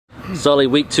Sully,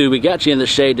 week 2, we got you in the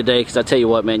shade today because I tell you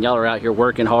what, man, y'all are out here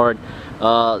working hard.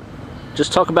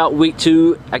 Just talk about week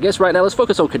 2. I guess right now let's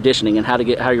focus on conditioning and how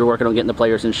you're working on getting the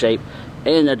players in shape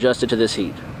and adjusted to this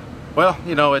heat. Well,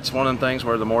 you know, it's one of the things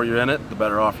where the more you're in it, the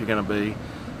better off you're going to be.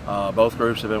 Both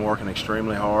groups have been working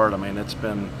extremely hard. I mean, it's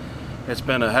been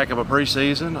a heck of a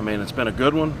preseason. I mean, it's been a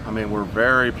good one. I mean, we're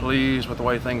very pleased with the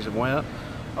way things have went.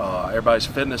 Everybody's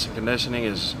fitness and conditioning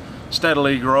is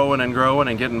steadily growing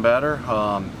and getting better.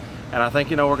 And I think,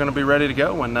 you know, we're going to be ready to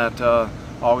go when that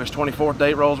August 24th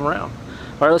date rolls around.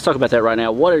 All right, let's talk about that right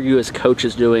now. What are you as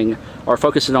coaches doing or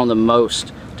focusing on the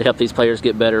most to help these players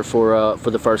get better for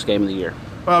the first game of the year?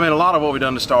 Well, I mean, a lot of what we've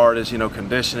done to start is, you know,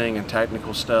 conditioning and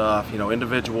technical stuff, you know,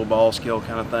 individual ball skill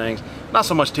kind of things. Not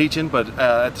so much teaching, but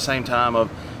at the same time of,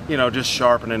 you know, just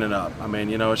sharpening it up. I mean,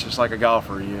 you know, it's just like a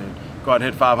golfer. You go out and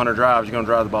hit 500 drives, you're going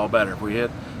to drive the ball better. If we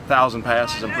hit 1,000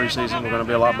 passes in preseason, we're going to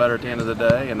be a lot better at the end of the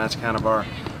day, and that's kind of our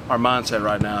mindset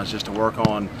right now, is just to work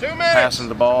on passing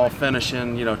the ball,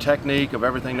 finishing, you know, technique of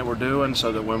everything that we're doing,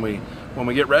 so that when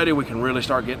we get ready, we can really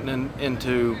start getting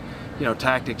into, you know,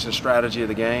 tactics and strategy of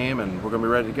the game, and we're going to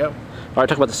be ready to go. All right,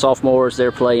 talk about the sophomores,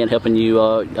 their play and helping you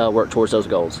work towards those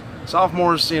goals.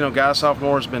 Sophomores, you know,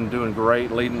 sophomores been doing great,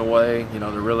 leading the way. You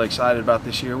know, they're really excited about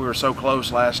this year. We were so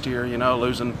close last year, you know,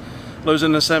 losing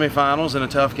the semifinals in a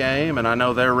tough game, and I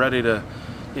know they're ready to,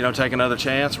 you know, take another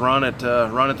chance, run at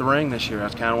the ring this year.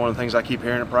 That's kind of one of the things I keep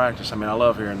hearing at practice. I mean, I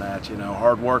love hearing that. You know,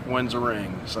 hard work wins a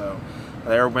ring. So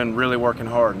they've been really working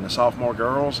hard. And the sophomore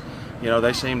girls, you know,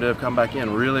 they seem to have come back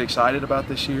in really excited about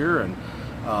this year. And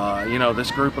you know,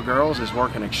 this group of girls is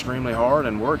working extremely hard,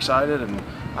 and we're excited. And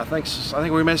I think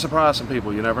we may surprise some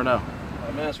people. You never know.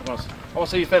 I want to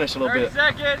see you finish a little bit.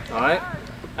 30 seconds. All right.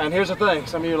 And here's the thing.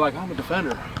 Some of you are like, I'm a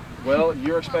defender. Well,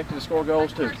 you're expected to score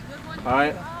goals too. All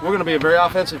right, we're going to be a very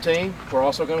offensive team. We're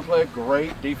also going to play a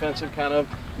great defensive kind of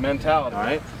mentality. All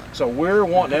right, so we're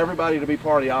wanting everybody to be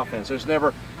part of the offense.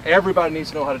 Everybody needs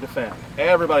to know how to defend.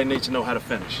 Everybody needs to know how to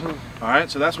finish. All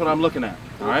right, so that's what I'm looking at.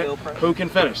 All right, who can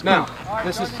finish? Now,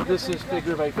 this is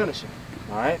figure of 8 finishing.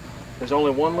 All right, there's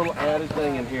only one little added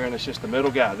thing in here, and it's just the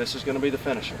middle guy. This is going to be the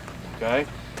finisher. Okay,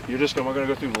 we're going to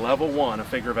go through level 1 of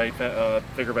figure of 8,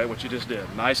 what you just did.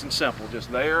 Nice and simple,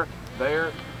 just there.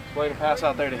 Laying a pass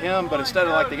out there to him, but instead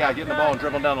of like the guy getting the ball and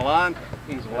dribbling down the line,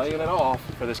 he's laying it off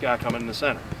for this guy coming in the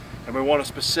center. And we want a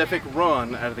specific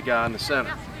run out of the guy in the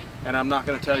center. And I'm not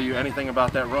going to tell you anything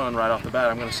about that run right off the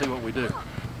bat. I'm going to see what we do.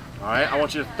 All right, I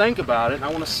want you to think about it, and I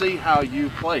want to see how you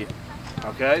play it.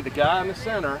 Okay, the guy in the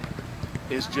center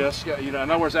is just, you know,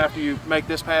 in other words, after you make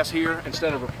this pass here,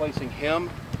 instead of replacing him,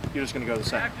 you're just going to go to the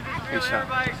center each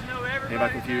time.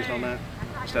 Anybody confused on that?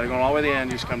 Instead of going all the way to the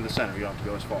end, you just come to the center. You don't have to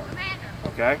go as far.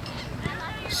 Okay?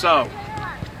 So,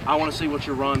 I want to see what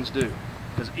your runs do.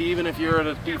 Because even if you're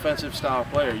a defensive style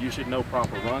player, you should know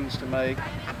proper runs to make.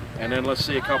 And then let's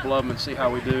see a couple of them and see how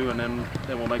we do, and then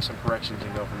we'll make some corrections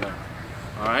and go from there.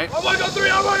 All right? I'm going to go 3,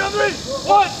 I'm going to go 3.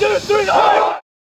 1, 2, 3,